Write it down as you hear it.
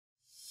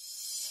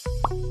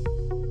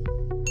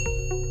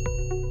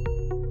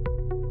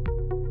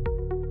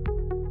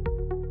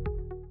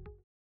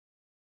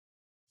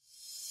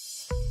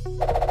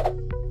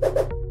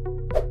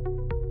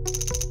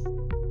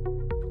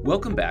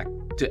Welcome back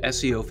to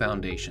SEO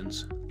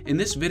Foundations. In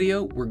this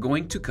video, we're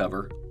going to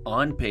cover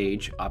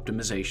on-page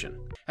optimization.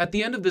 At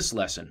the end of this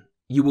lesson,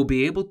 you will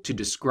be able to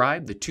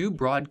describe the two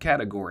broad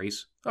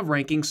categories of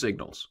ranking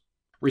signals,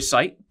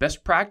 recite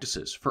best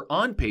practices for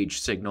on-page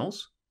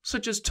signals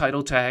such as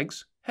title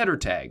tags, header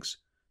tags,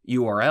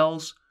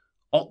 URLs,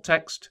 alt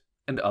text,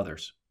 and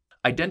others,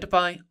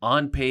 identify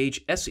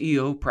on-page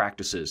SEO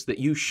practices that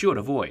you should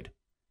avoid,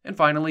 and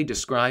finally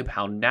describe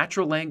how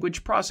natural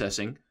language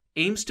processing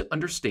aims to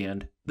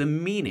understand the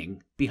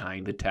meaning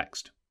behind the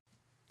text.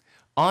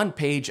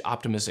 On-page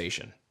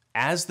optimization,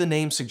 as the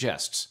name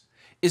suggests,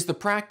 is the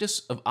practice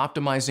of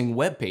optimizing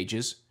web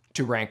pages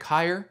to rank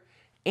higher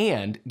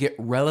and get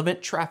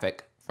relevant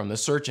traffic from the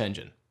search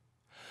engine.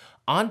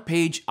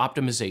 On-page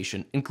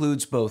optimization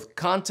includes both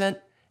content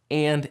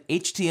and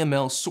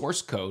HTML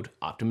source code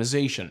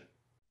optimization.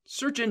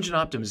 Search engine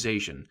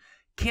optimization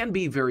can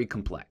be very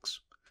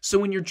complex, so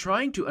when you're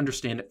trying to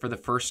understand it for the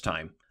first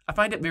time, I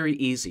find it very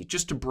easy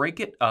just to break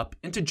it up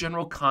into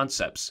general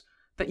concepts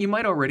that you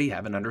might already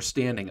have an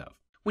understanding of.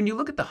 When you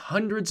look at the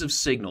hundreds of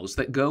signals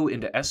that go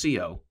into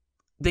SEO,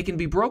 they can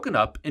be broken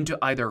up into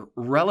either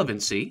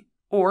relevancy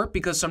or,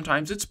 because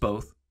sometimes it's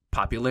both,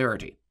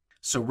 popularity.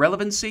 So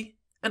relevancy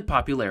and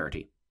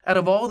popularity. Out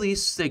of all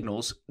these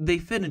signals, they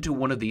fit into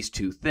one of these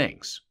two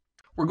things.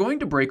 We're going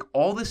to break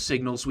all the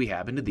signals we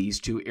have into these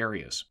two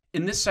areas.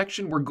 In this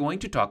section, we're going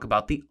to talk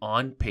about the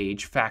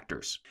on-page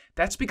factors.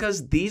 That's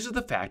because these are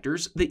the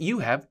factors that you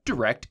have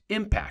direct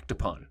impact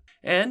upon.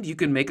 And you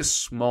can make a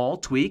small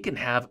tweak and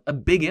have a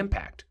big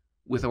impact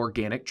with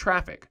organic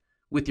traffic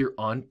with your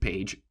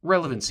on-page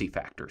relevancy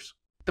factors.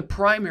 The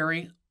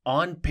primary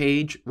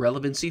on-page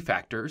relevancy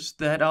factors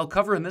that I'll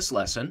cover in this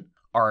lesson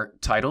are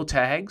title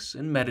tags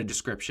and meta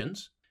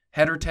descriptions,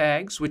 header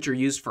tags, which are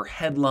used for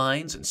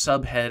headlines and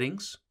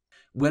subheadings,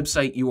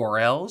 website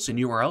URLs and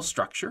URL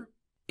structure,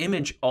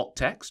 image alt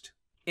text,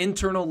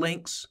 internal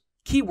links,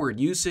 keyword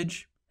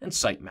usage, and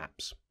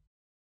sitemaps.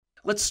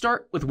 Let's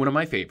start with one of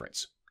my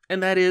favorites,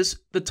 and that is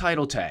the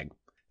title tag.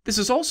 This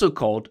is also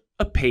called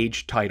a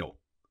page title.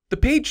 The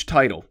page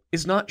title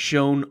is not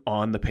shown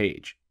on the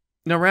page.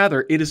 Now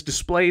rather, it is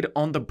displayed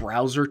on the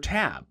browser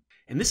tab.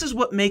 And this is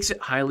what makes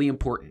it highly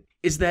important,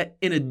 is that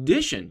in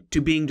addition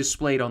to being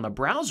displayed on the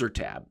browser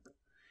tab,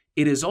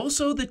 it is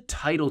also the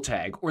title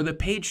tag or the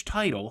page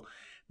title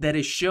that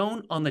is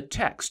shown on the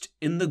text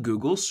in the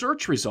Google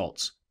search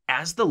results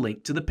as the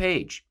link to the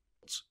page.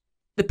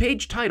 The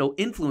page title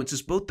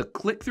influences both the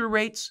click-through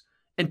rates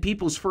and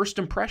people's first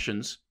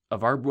impressions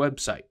of our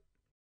website.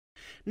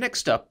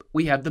 Next up,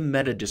 we have the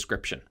meta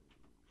description.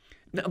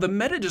 Now, the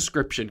meta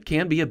description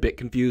can be a bit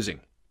confusing.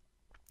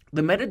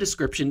 The meta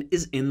description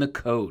is in the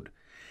code,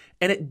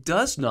 and it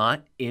does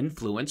not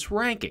influence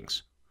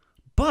rankings,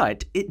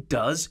 but it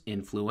does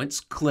influence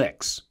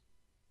clicks.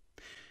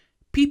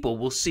 People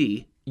will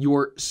see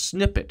your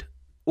snippet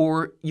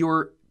or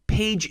your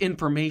page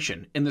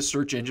information in the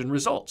search engine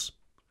results.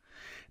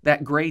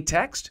 That gray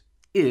text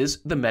is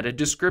the meta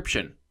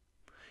description.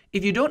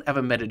 If you don't have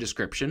a meta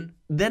description,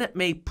 then it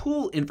may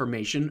pull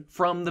information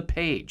from the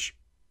page.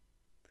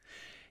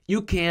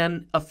 You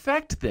can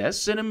affect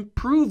this and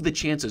improve the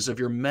chances of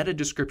your meta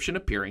description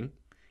appearing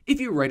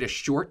if you write a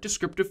short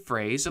descriptive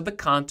phrase of the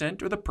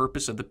content or the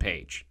purpose of the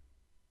page.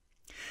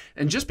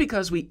 And just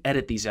because we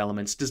edit these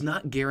elements does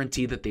not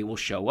guarantee that they will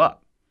show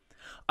up.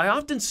 I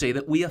often say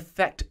that we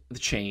affect the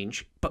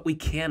change, but we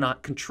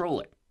cannot control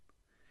it.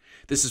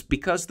 This is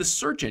because the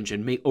search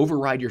engine may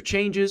override your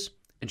changes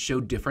and show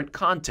different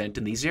content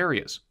in these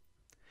areas.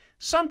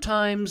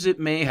 Sometimes it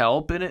may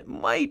help and it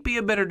might be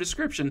a better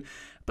description,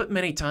 but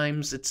many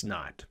times it's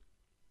not.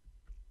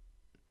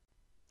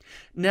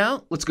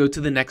 Now let's go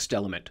to the next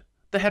element,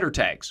 the header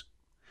tags.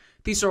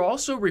 These are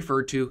also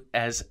referred to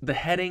as the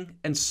heading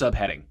and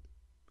subheading.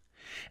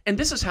 And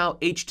this is how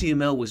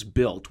HTML was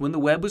built when the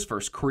web was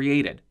first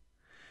created.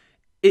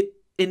 It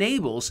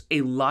enables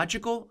a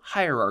logical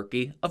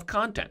hierarchy of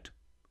content.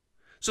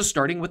 So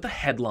starting with the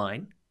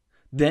headline,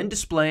 then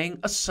displaying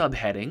a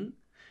subheading,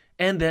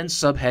 and then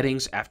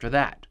subheadings after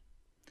that.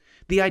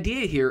 The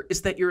idea here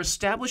is that you're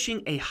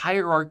establishing a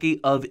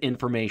hierarchy of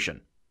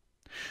information.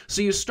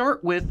 So you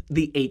start with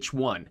the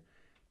H1.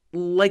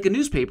 Like a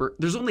newspaper,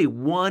 there's only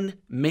one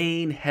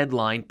main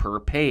headline per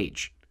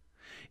page.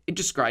 It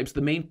describes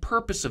the main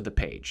purpose of the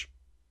page.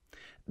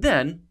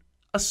 Then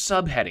a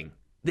subheading,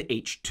 the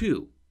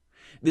H2.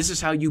 This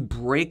is how you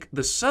break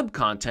the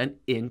subcontent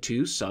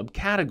into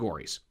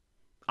subcategories.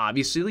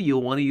 Obviously,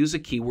 you'll want to use a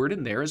keyword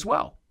in there as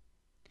well.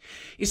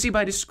 You see,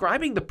 by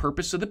describing the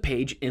purpose of the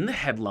page in the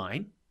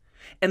headline,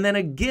 and then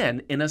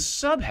again in a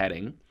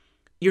subheading,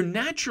 you're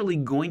naturally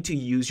going to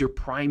use your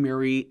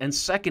primary and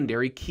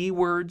secondary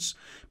keywords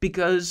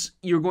because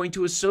you're going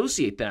to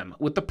associate them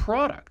with the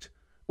product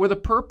or the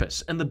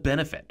purpose and the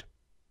benefit.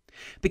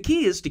 The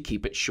key is to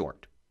keep it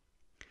short.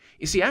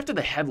 You see, after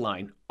the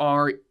headline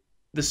are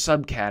the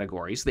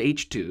subcategories, the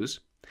H2s,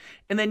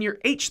 and then your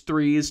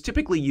H3 is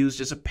typically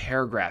used as a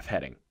paragraph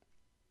heading.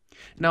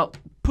 Now,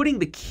 putting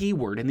the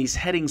keyword in these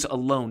headings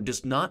alone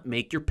does not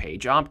make your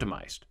page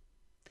optimized.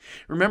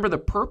 Remember, the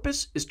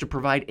purpose is to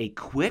provide a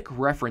quick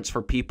reference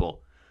for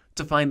people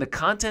to find the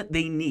content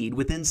they need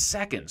within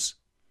seconds.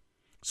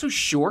 So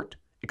short,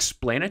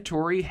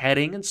 explanatory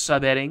heading and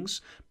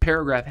subheadings,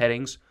 paragraph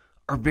headings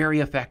are very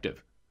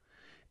effective.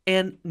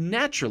 And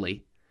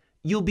naturally,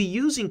 you'll be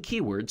using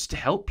keywords to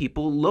help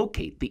people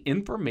locate the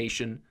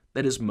information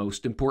that is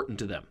most important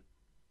to them.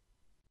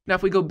 Now,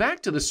 if we go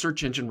back to the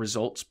search engine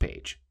results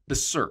page, the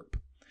SERP,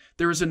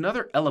 there is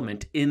another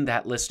element in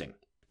that listing.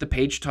 The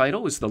page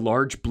title is the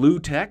large blue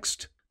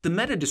text. The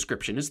meta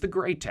description is the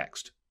gray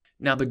text.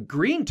 Now, the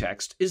green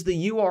text is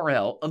the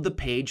URL of the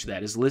page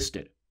that is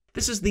listed.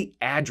 This is the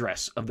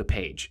address of the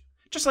page.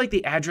 Just like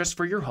the address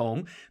for your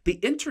home, the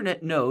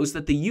internet knows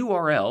that the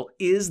URL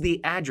is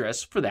the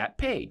address for that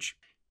page.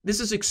 This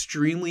is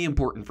extremely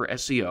important for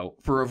SEO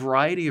for a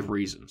variety of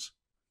reasons.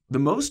 The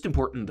most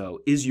important, though,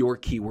 is your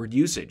keyword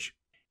usage.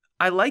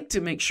 I like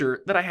to make sure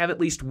that I have at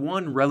least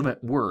one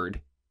relevant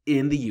word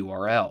in the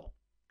URL.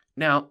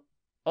 Now,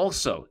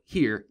 also,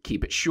 here,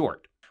 keep it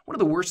short. One of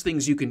the worst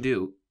things you can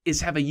do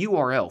is have a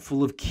URL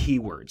full of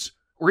keywords,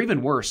 or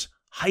even worse,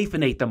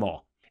 hyphenate them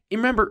all. And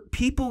remember,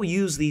 people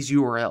use these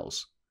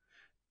URLs.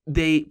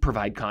 They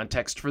provide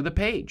context for the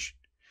page.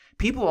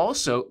 People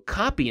also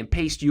copy and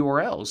paste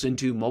URLs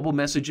into mobile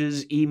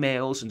messages,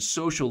 emails, and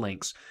social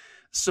links.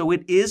 So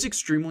it is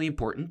extremely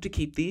important to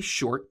keep these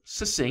short,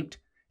 succinct,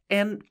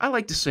 and I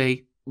like to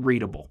say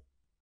readable.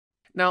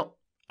 Now,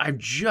 I've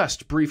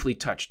just briefly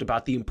touched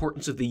about the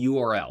importance of the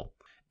URL,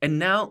 and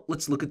now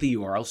let's look at the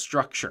URL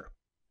structure.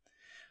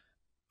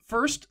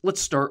 First, let's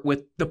start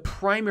with the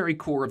primary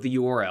core of the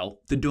URL,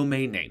 the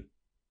domain name.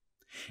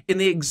 In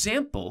the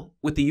example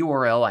with the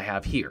URL I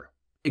have here,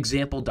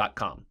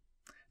 example.com,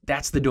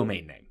 that's the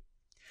domain name.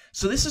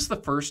 So this is the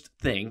first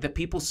thing that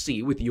people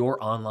see with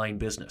your online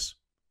business.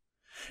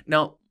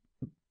 Now,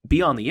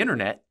 beyond the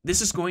internet,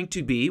 this is going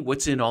to be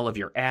what's in all of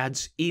your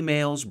ads,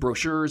 emails,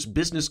 brochures,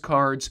 business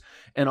cards,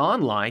 and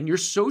online, your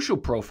social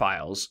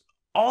profiles.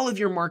 All of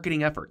your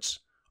marketing efforts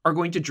are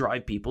going to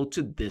drive people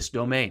to this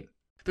domain.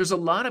 There's a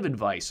lot of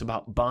advice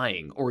about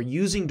buying or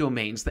using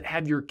domains that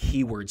have your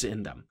keywords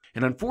in them.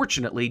 And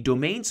unfortunately,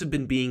 domains have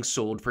been being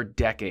sold for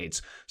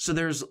decades, so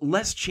there's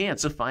less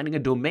chance of finding a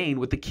domain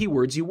with the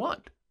keywords you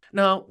want.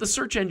 Now, the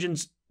search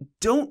engines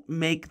don't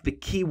make the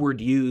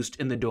keyword used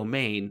in the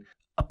domain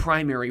a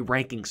primary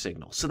ranking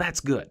signal, so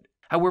that's good.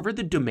 However,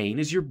 the domain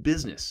is your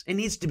business. It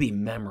needs to be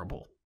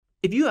memorable.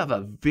 If you have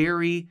a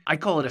very, I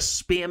call it a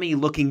spammy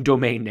looking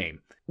domain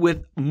name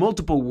with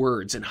multiple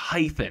words and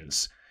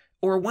hyphens,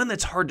 or one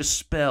that's hard to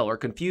spell or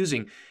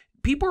confusing,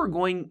 people are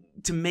going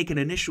to make an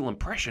initial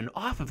impression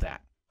off of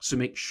that. So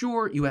make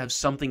sure you have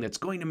something that's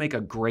going to make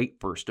a great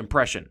first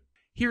impression.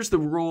 Here's the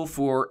rule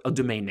for a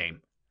domain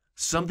name.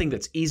 Something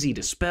that's easy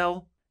to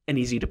spell and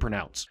easy to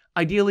pronounce.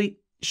 Ideally,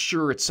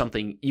 sure, it's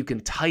something you can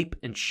type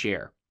and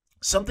share.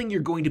 Something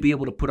you're going to be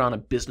able to put on a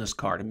business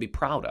card and be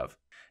proud of.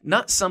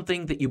 Not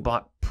something that you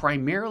bought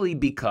primarily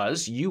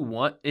because you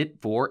want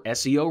it for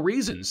SEO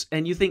reasons,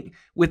 and you think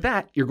with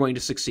that you're going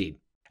to succeed.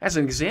 As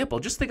an example,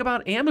 just think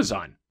about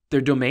Amazon.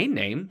 Their domain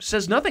name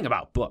says nothing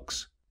about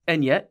books,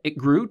 and yet it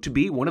grew to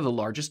be one of the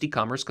largest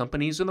e-commerce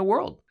companies in the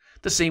world.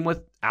 The same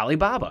with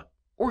Alibaba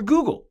or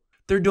Google.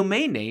 Their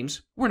domain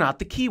names were not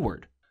the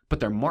keyword, but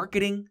their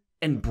marketing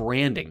and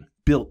branding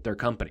built their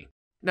company.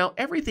 Now,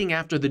 everything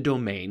after the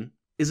domain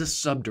is a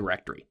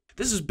subdirectory.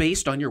 This is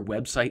based on your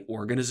website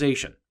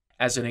organization.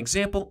 As an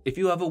example, if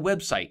you have a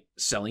website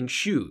selling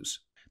shoes,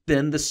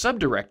 then the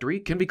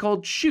subdirectory can be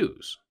called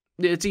shoes.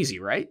 It's easy,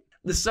 right?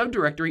 The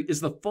subdirectory is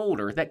the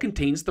folder that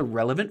contains the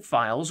relevant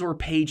files or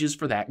pages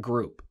for that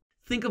group.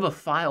 Think of a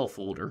file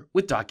folder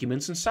with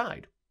documents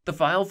inside. The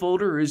file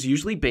folder is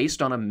usually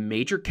based on a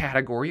major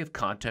category of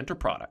content or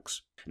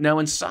products. Now,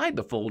 inside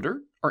the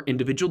folder are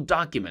individual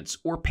documents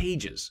or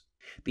pages.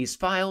 These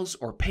files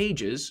or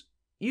pages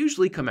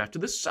usually come after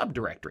the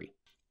subdirectory.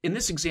 In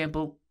this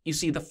example, you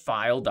see the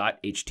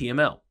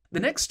file.html. The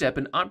next step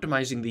in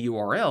optimizing the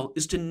URL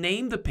is to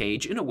name the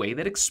page in a way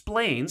that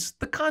explains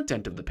the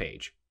content of the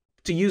page.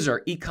 To use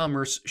our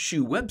e-commerce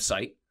shoe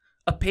website,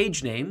 a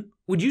page name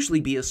would usually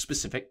be a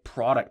specific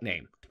product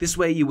name. This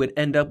way you would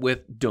end up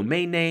with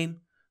domain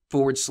name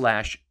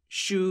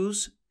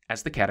 /shoes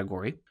as the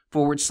category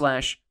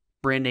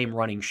 /brand name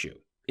running shoe.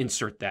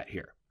 Insert that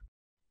here.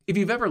 If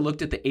you've ever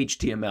looked at the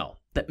HTML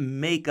that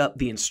make up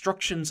the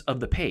instructions of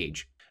the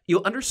page,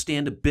 you'll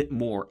understand a bit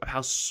more of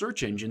how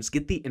search engines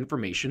get the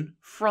information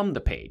from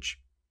the page.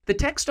 The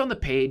text on the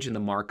page and the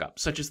markup,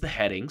 such as the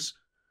headings,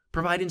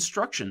 provide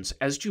instructions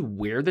as to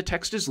where the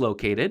text is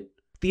located,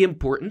 the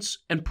importance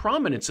and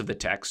prominence of the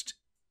text,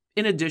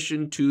 in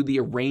addition to the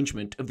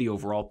arrangement of the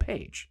overall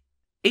page.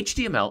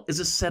 HTML is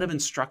a set of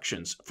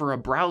instructions for a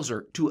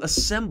browser to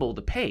assemble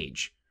the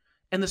page,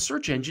 and the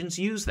search engines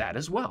use that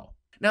as well.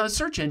 Now, the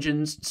search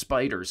engines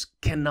spiders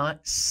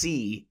cannot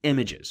see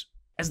images.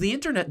 As the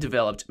internet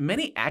developed,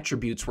 many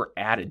attributes were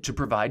added to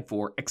provide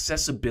for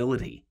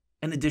accessibility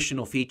and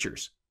additional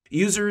features.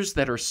 Users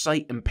that are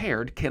sight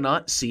impaired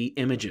cannot see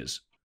images.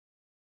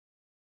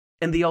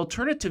 And the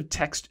alternative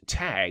text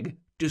tag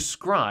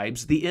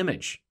describes the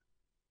image.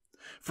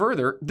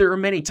 Further, there are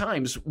many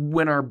times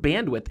when our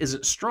bandwidth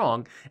isn't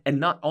strong and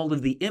not all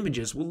of the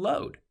images will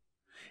load.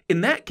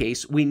 In that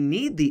case, we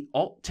need the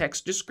alt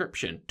text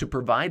description to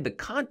provide the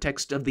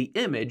context of the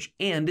image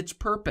and its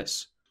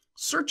purpose.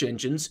 Search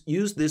engines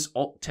use this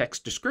alt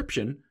text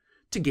description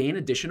to gain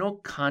additional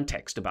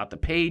context about the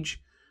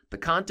page, the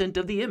content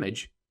of the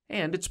image,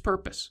 and its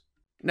purpose.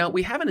 Now,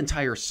 we have an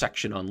entire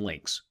section on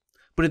links,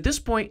 but at this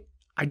point,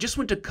 I just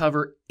want to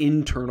cover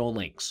internal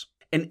links.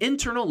 An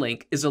internal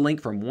link is a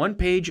link from one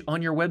page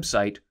on your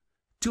website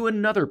to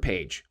another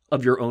page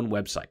of your own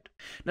website.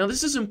 Now,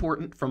 this is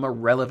important from a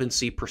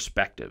relevancy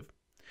perspective.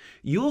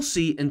 You'll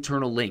see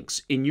internal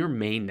links in your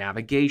main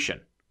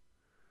navigation.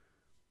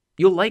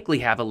 You'll likely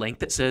have a link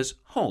that says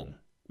Home,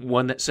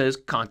 one that says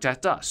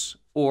Contact Us,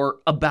 or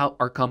About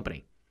Our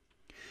Company.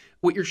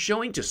 What you're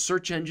showing to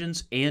search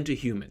engines and to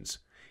humans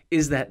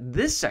is that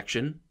this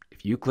section,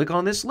 if you click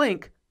on this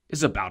link,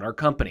 is about our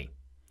company.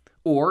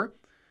 Or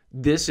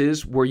this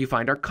is where you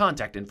find our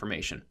contact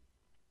information.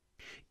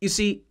 You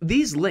see,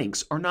 these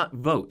links are not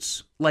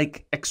votes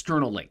like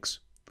external links.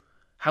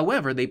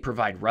 However, they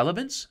provide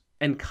relevance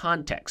and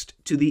context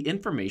to the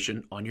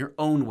information on your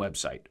own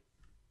website.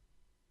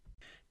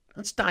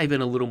 Let's dive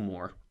in a little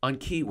more on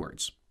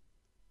keywords.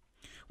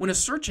 When a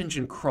search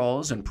engine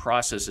crawls and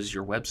processes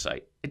your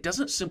website, it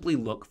doesn't simply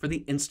look for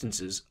the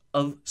instances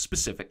of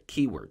specific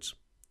keywords.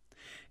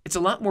 It's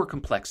a lot more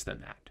complex than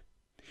that.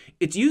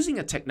 It's using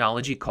a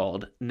technology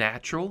called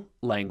natural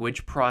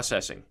language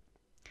processing.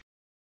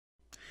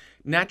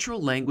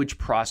 Natural language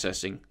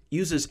processing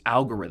uses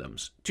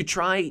algorithms to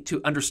try to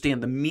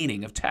understand the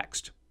meaning of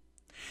text.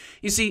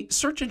 You see,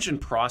 search engine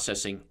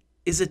processing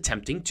is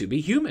attempting to be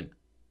human.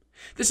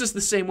 This is the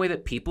same way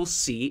that people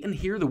see and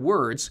hear the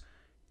words,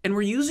 and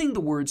we're using the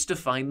words to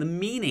find the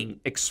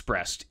meaning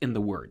expressed in the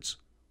words.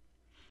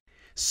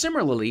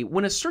 Similarly,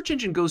 when a search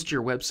engine goes to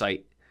your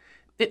website,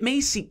 it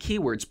may seek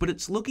keywords, but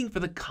it's looking for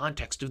the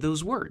context of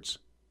those words.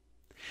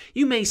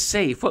 You may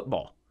say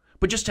football,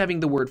 but just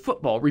having the word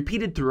football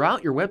repeated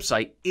throughout your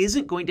website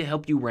isn't going to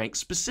help you rank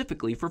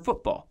specifically for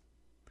football.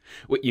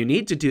 What you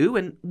need to do,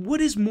 and what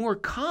is more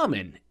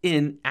common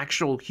in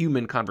actual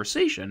human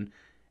conversation,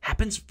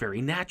 happens very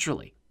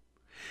naturally.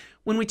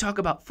 When we talk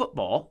about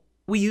football,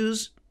 we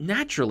use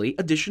naturally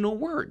additional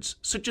words,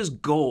 such as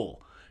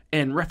goal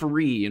and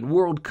referee and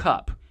World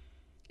Cup.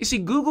 You see,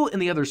 Google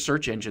and the other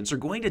search engines are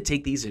going to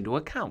take these into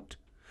account.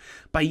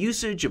 By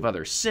usage of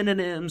other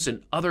synonyms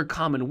and other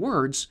common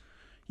words,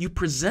 you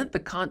present the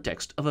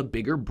context of a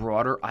bigger,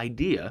 broader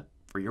idea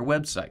for your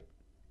website.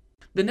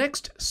 The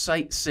next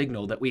site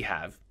signal that we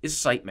have is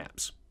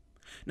sitemaps.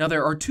 Now,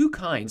 there are two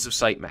kinds of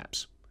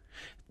sitemaps.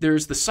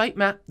 There's the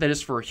sitemap that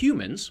is for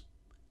humans,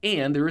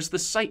 and there is the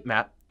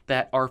sitemap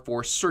that are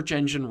for search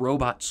engine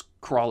robots,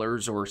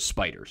 crawlers, or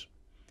spiders.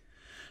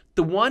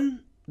 The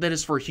one that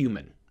is for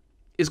human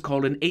is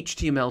called an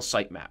HTML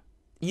sitemap.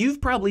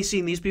 You've probably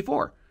seen these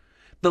before.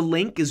 The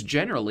link is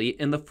generally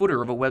in the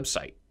footer of a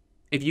website.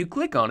 If you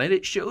click on it,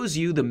 it shows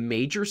you the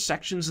major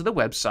sections of the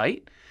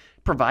website,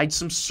 provides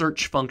some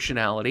search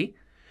functionality,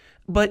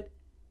 but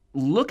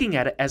looking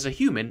at it as a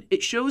human,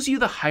 it shows you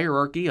the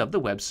hierarchy of the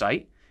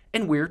website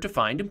and where to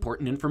find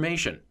important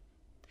information.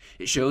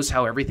 It shows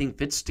how everything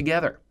fits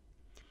together.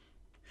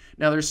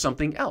 Now, there's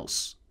something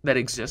else that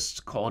exists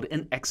called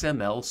an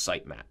XML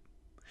sitemap.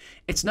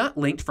 It's not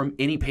linked from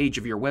any page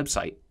of your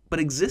website, but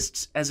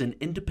exists as an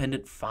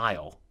independent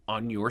file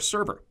on your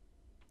server.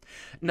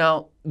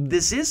 Now,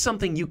 this is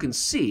something you can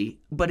see,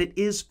 but it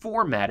is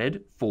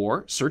formatted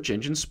for search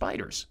engine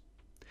spiders.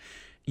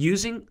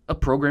 Using a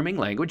programming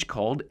language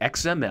called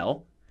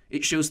XML,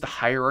 it shows the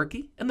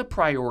hierarchy and the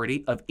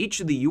priority of each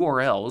of the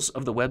URLs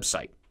of the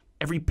website,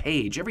 every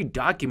page, every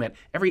document,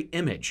 every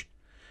image.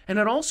 And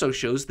it also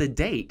shows the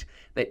date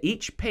that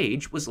each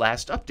page was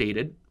last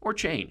updated or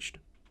changed.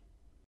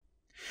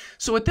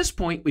 So at this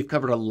point, we've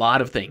covered a lot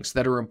of things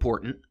that are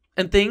important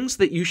and things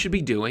that you should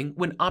be doing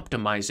when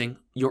optimizing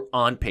your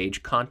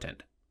on-page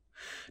content.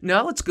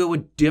 Now let's go a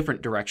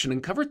different direction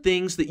and cover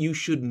things that you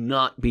should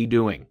not be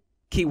doing: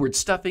 keyword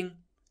stuffing,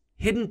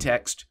 hidden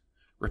text,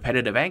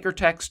 repetitive anchor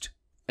text,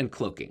 and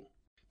cloaking.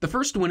 The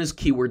first one is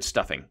keyword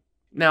stuffing.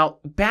 Now,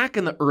 back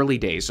in the early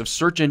days of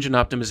search engine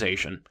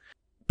optimization,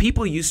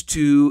 people used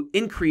to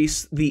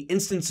increase the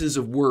instances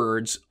of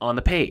words on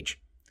the page.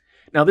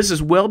 Now, this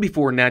is well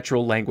before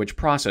natural language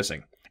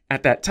processing.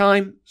 At that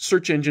time,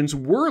 search engines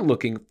were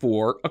looking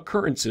for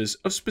occurrences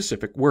of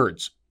specific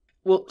words.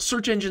 Well,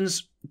 search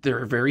engines,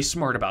 they're very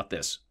smart about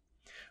this.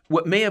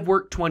 What may have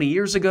worked 20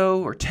 years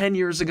ago or 10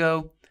 years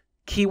ago,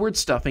 keyword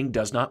stuffing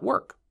does not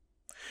work.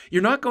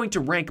 You're not going to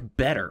rank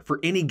better for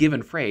any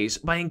given phrase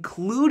by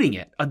including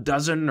it a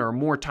dozen or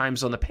more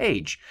times on the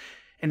page.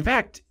 In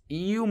fact,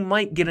 you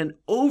might get an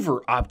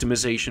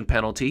over-optimization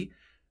penalty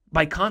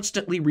by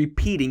constantly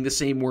repeating the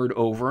same word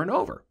over and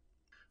over.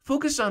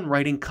 Focus on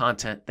writing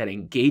content that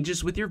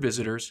engages with your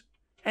visitors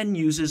and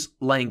uses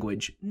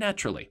language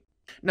naturally.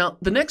 Now,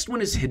 the next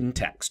one is hidden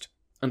text.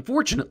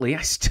 Unfortunately,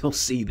 I still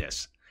see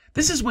this.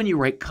 This is when you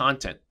write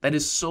content that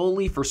is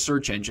solely for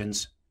search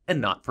engines and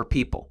not for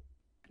people.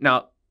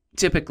 Now,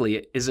 typically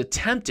it is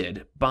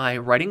attempted by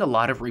writing a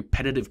lot of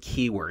repetitive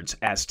keywords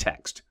as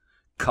text,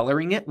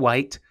 coloring it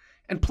white,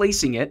 and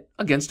placing it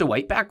against a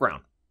white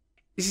background.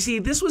 You see,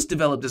 this was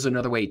developed as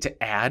another way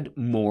to add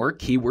more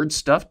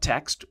keyword-stuffed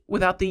text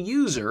without the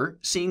user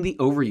seeing the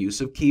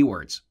overuse of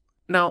keywords.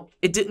 Now,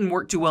 it didn't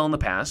work too well in the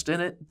past,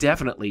 and it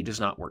definitely does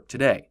not work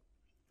today.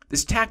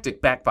 This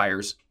tactic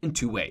backfires in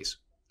two ways.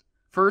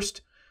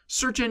 First,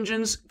 search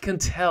engines can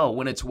tell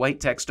when it's white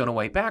text on a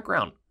white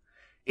background.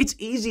 It's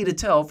easy to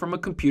tell from a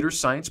computer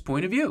science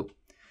point of view.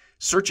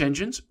 Search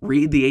engines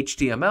read the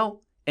HTML,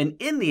 and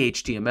in the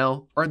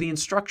HTML are the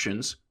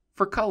instructions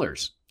for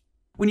colors.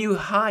 When you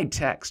hide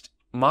text,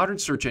 modern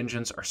search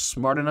engines are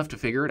smart enough to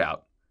figure it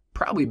out,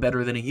 probably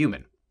better than a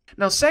human.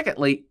 Now,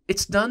 secondly,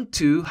 it's done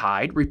to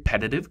hide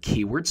repetitive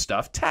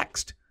keyword-stuffed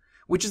text,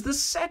 which is the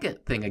second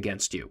thing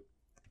against you.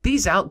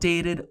 These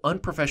outdated,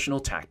 unprofessional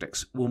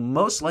tactics will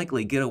most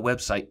likely get a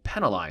website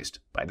penalized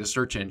by the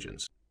search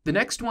engines. The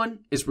next one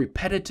is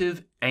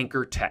repetitive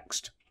anchor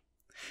text.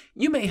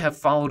 You may have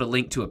followed a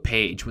link to a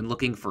page when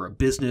looking for a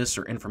business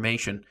or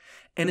information,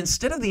 and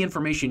instead of the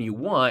information you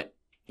want,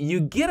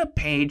 you get a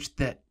page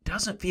that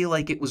doesn't feel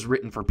like it was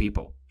written for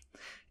people.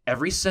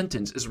 Every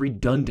sentence is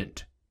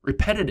redundant,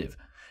 repetitive,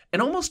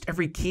 and almost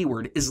every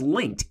keyword is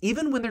linked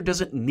even when there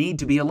doesn't need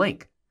to be a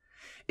link.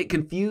 It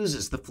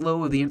confuses the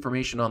flow of the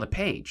information on the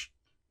page.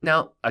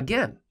 Now,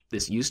 again,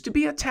 this used to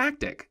be a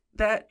tactic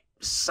that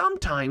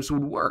sometimes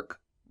would work,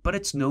 but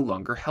it's no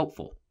longer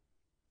helpful.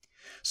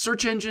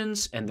 Search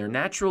engines and their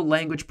natural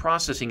language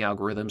processing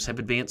algorithms have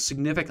advanced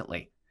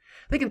significantly.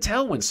 They can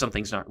tell when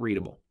something's not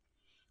readable.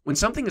 When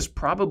something is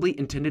probably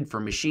intended for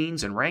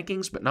machines and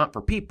rankings but not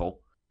for people,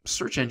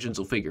 search engines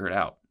will figure it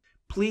out.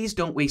 Please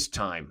don't waste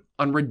time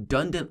on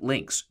redundant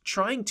links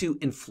trying to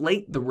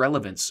inflate the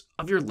relevance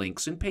of your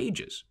links and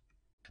pages.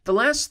 The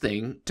last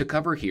thing to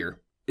cover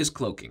here is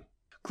cloaking.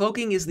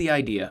 Cloaking is the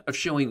idea of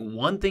showing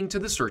one thing to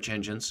the search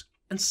engines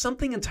and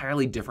something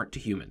entirely different to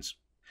humans.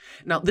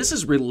 Now, this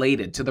is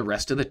related to the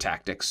rest of the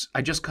tactics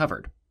I just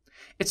covered.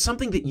 It's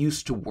something that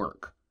used to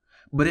work,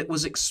 but it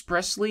was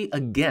expressly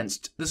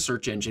against the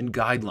search engine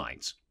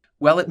guidelines.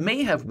 While it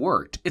may have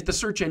worked if the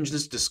search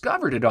engines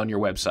discovered it on your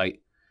website,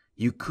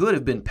 you could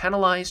have been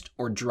penalized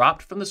or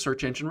dropped from the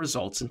search engine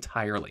results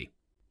entirely.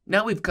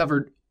 Now we've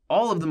covered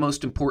all of the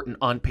most important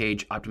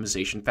on-page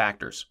optimization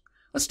factors.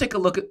 Let's take a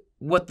look at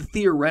what the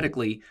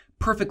theoretically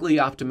perfectly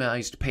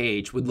optimized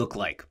page would look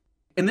like.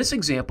 In this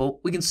example,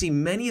 we can see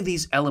many of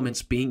these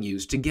elements being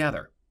used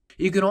together.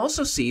 You can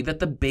also see that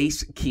the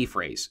base key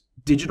phrase,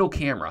 digital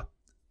camera,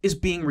 is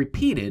being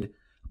repeated,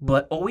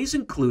 but always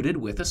included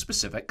with a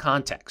specific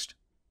context.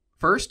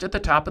 First, at the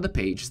top of the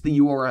page is the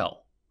URL,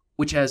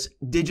 which has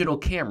digital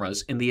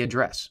cameras in the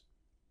address.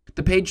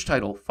 The page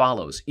title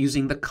follows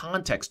using the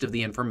context of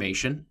the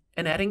information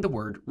and adding the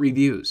word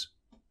reviews.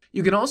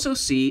 You can also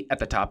see at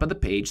the top of the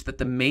page that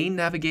the main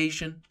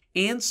navigation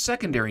and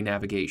secondary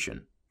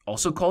navigation,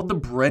 also called the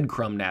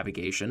breadcrumb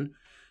navigation,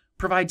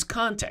 provides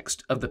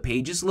context of the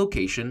page's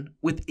location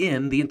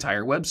within the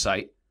entire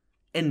website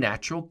and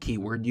natural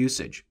keyword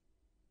usage.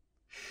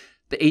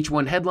 The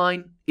H1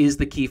 headline is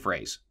the key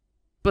phrase,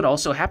 but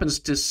also happens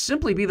to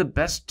simply be the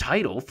best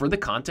title for the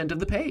content of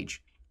the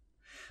page.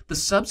 The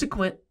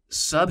subsequent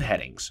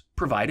subheadings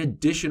provide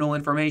additional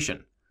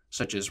information,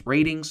 such as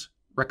ratings,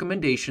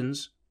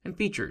 recommendations, and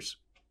features.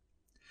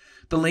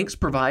 The links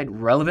provide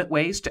relevant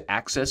ways to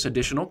access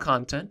additional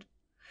content.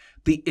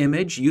 The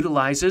image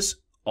utilizes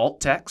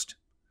alt text.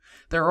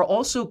 There are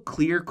also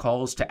clear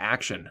calls to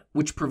action,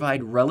 which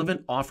provide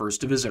relevant offers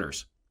to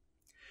visitors.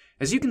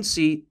 As you can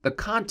see, the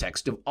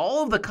context of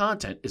all of the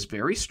content is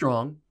very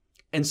strong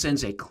and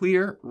sends a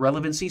clear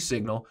relevancy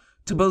signal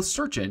to both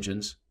search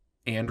engines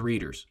and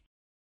readers.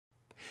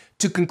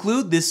 To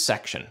conclude this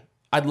section,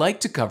 I'd like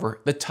to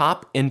cover the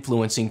top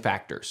influencing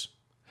factors.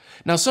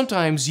 Now,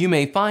 sometimes you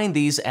may find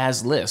these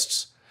as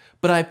lists,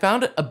 but I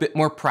found it a bit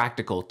more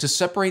practical to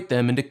separate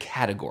them into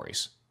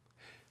categories.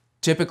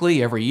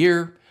 Typically, every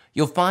year,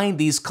 you'll find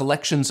these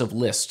collections of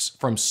lists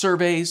from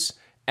surveys,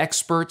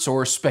 experts,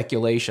 or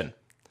speculation.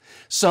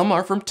 Some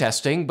are from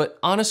testing, but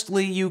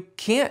honestly, you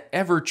can't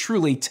ever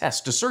truly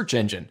test a search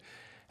engine,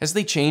 as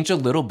they change a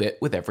little bit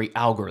with every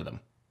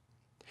algorithm.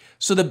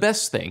 So the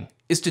best thing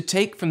is to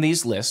take from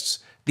these lists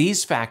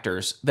these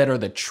factors that are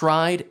the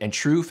tried and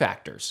true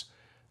factors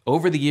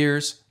over the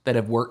years that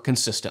have worked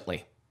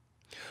consistently.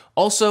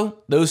 Also,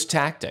 those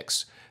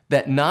tactics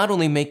that not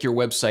only make your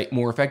website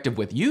more effective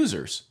with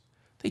users,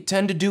 they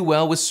tend to do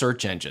well with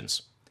search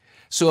engines.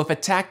 So if a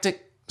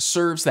tactic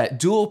serves that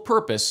dual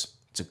purpose,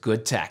 it's a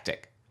good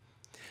tactic.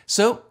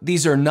 So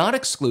these are not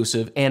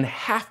exclusive and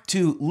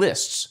have-to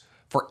lists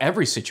for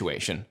every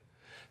situation,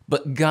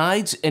 but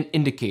guides and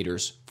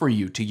indicators for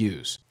you to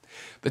use.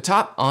 The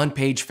top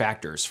on-page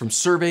factors from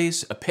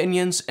surveys,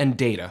 opinions, and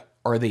data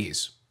are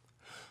these.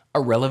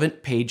 a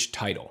relevant page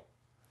title,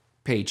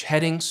 page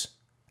headings,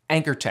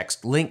 anchor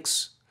text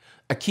links,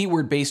 a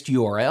keyword-based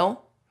URL,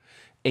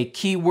 a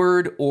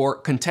keyword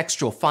or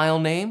contextual file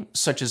name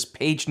such as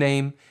page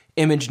name,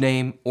 image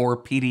name,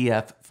 or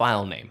PDF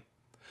file name,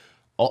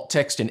 alt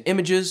text and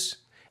images,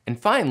 and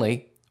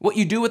finally, what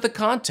you do with the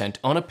content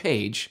on a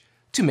page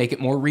to make it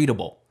more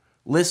readable,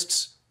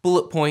 lists,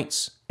 bullet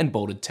points, and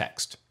bolded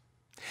text.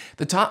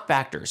 The top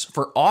factors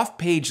for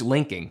off-page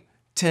linking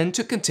tend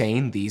to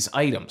contain these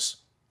items: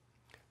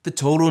 the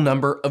total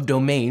number of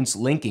domains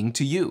linking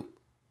to you,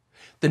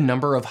 the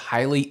number of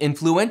highly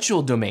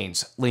influential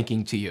domains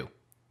linking to you,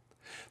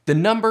 the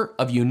number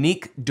of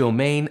unique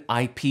domain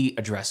IP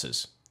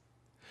addresses,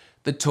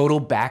 the total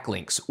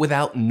backlinks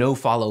without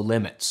no-follow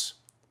limits,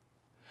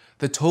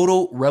 the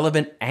total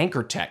relevant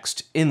anchor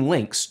text in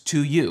links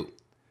to you,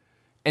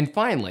 and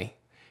finally,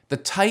 the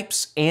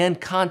types and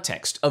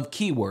context of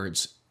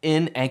keywords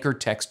in anchor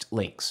text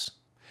links.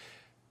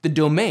 The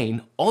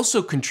domain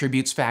also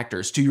contributes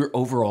factors to your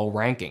overall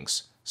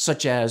rankings,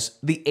 such as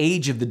the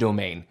age of the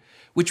domain,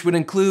 which would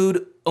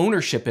include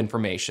ownership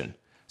information,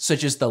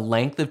 such as the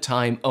length of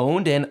time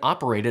owned and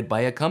operated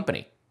by a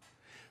company,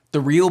 the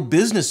real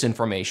business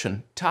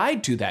information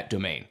tied to that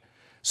domain,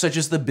 such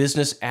as the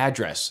business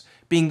address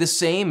being the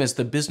same as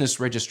the business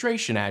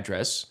registration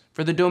address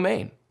for the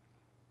domain.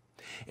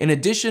 In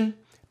addition,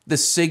 the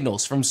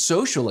signals from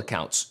social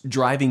accounts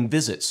driving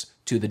visits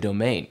to the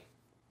domain.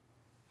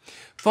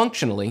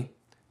 Functionally,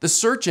 the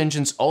search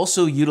engines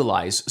also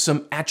utilize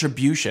some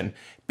attribution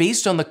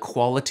based on the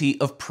quality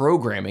of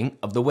programming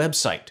of the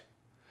website.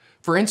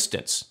 For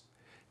instance,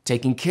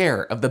 taking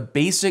care of the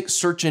basic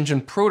search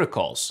engine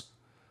protocols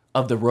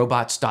of the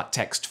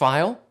robots.txt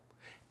file,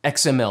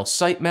 XML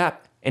sitemap,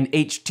 and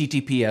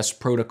HTTPS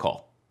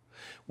protocol.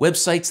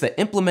 Websites that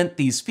implement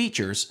these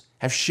features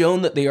have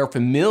shown that they are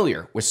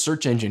familiar with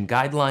search engine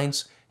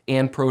guidelines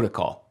and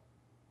protocol.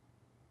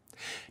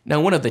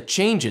 Now, one of the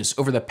changes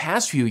over the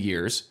past few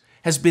years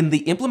has been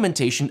the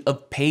implementation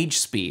of page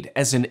speed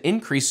as an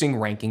increasing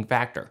ranking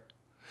factor.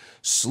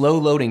 Slow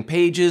loading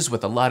pages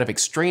with a lot of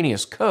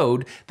extraneous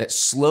code that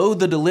slow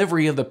the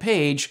delivery of the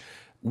page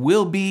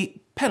will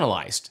be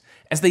penalized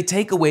as they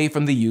take away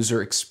from the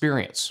user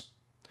experience.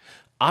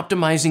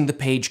 Optimizing the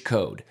page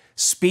code,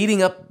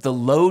 speeding up the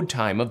load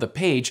time of the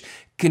page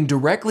can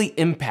directly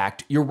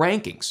impact your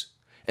rankings,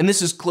 and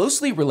this is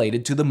closely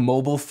related to the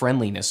mobile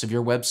friendliness of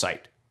your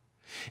website.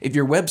 If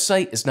your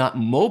website is not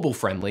mobile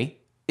friendly,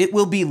 it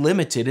will be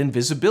limited in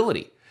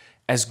visibility,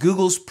 as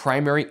Google's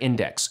primary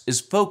index is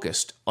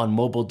focused on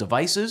mobile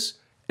devices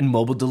and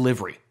mobile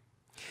delivery.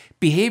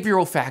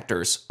 Behavioral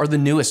factors are the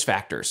newest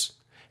factors,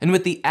 and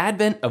with the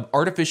advent of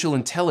artificial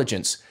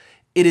intelligence,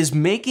 it is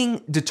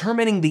making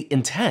determining the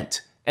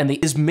intent and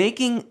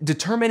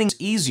determining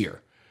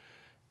easier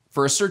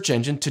for a search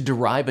engine to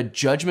derive a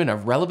judgment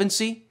of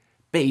relevancy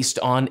based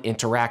on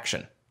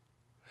interaction.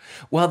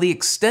 While the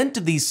extent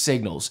of these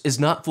signals is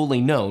not fully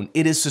known,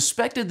 it is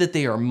suspected that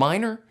they are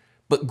minor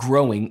but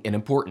growing in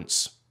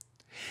importance.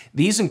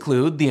 These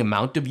include the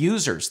amount of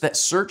users that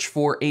search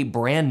for a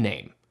brand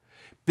name,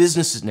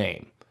 business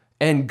name,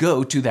 and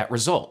go to that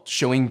result,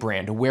 showing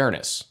brand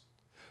awareness.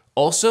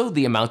 Also,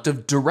 the amount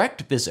of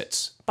direct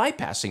visits,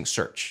 bypassing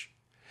search.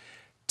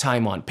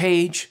 Time on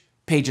page,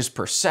 pages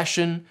per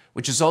session,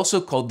 which is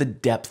also called the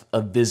depth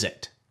of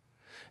visit.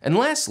 And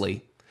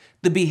lastly,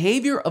 the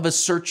behavior of a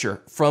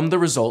searcher from the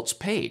results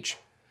page.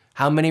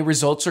 How many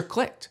results are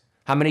clicked?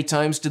 How many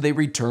times do they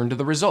return to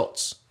the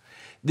results?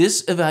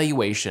 This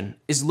evaluation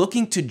is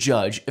looking to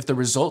judge if the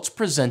results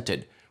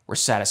presented were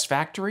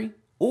satisfactory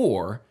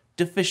or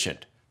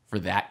deficient for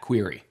that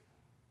query.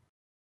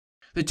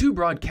 The two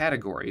broad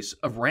categories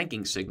of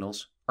ranking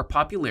signals are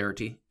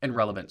popularity and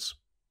relevance.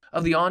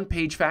 Of the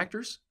on-page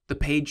factors, the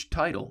page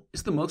title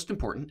is the most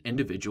important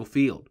individual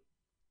field.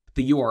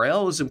 The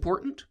URL is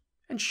important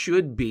and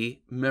should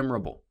be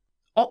memorable.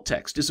 Alt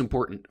text is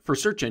important for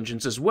search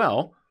engines as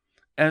well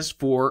as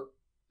for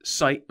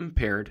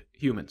sight-impaired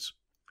humans.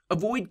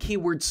 Avoid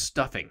keyword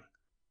stuffing,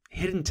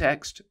 hidden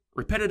text,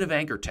 repetitive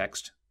anchor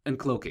text, and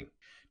cloaking.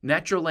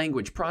 Natural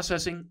language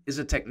processing is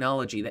a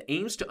technology that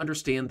aims to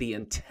understand the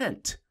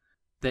intent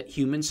that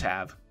humans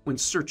have when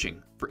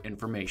searching for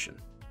information.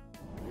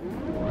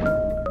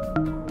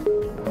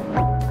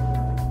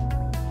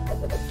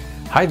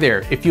 Hi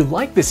there, if you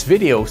like this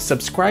video,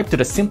 subscribe to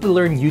the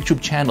Simplilearn YouTube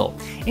channel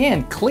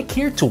and click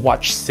here to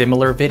watch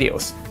similar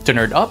videos. To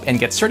nerd up and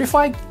get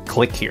certified,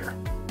 click here.